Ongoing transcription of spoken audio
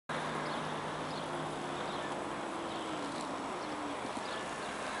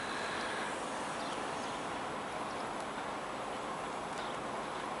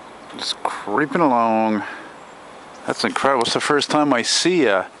Just creeping along. That's incredible. It's the first time I see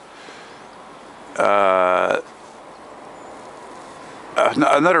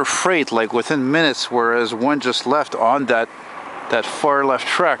another freight like within minutes, whereas one just left on that far left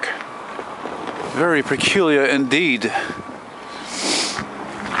track. Very peculiar indeed.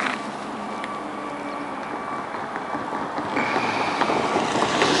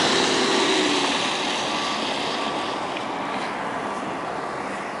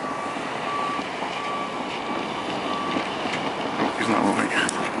 He's not moving.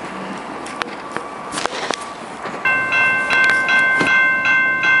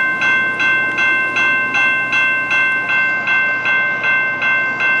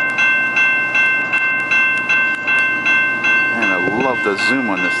 Love the zoom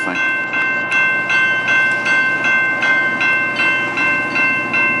on this thing.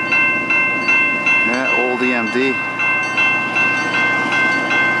 Yeah, old EMD.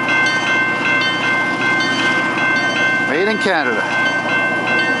 Made in Canada.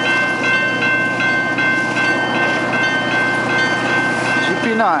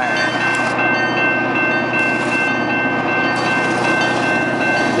 GP9.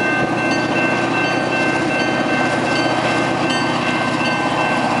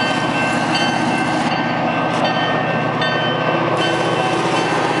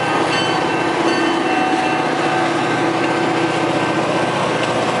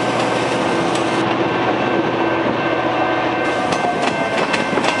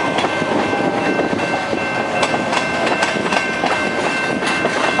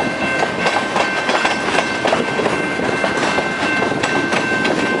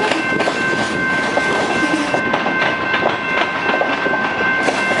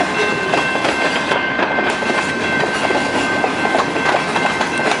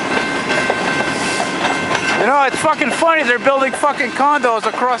 You know, it's fucking funny, they're building fucking condos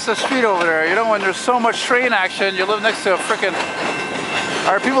across the street over there. You know, when there's so much train action, you live next to a freaking...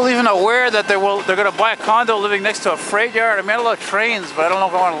 Are people even aware that they're gonna buy a condo living next to a freight yard? I mean, I love trains, but I don't know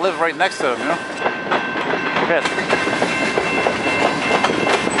if I want to live right next to them, you know? Shit.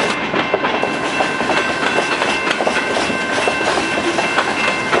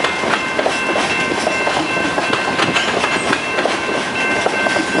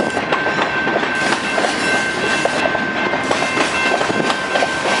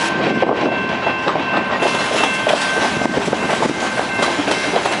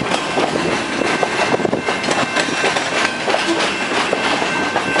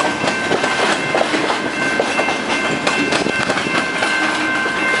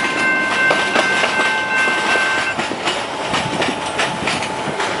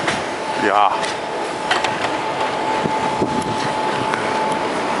 Yeah.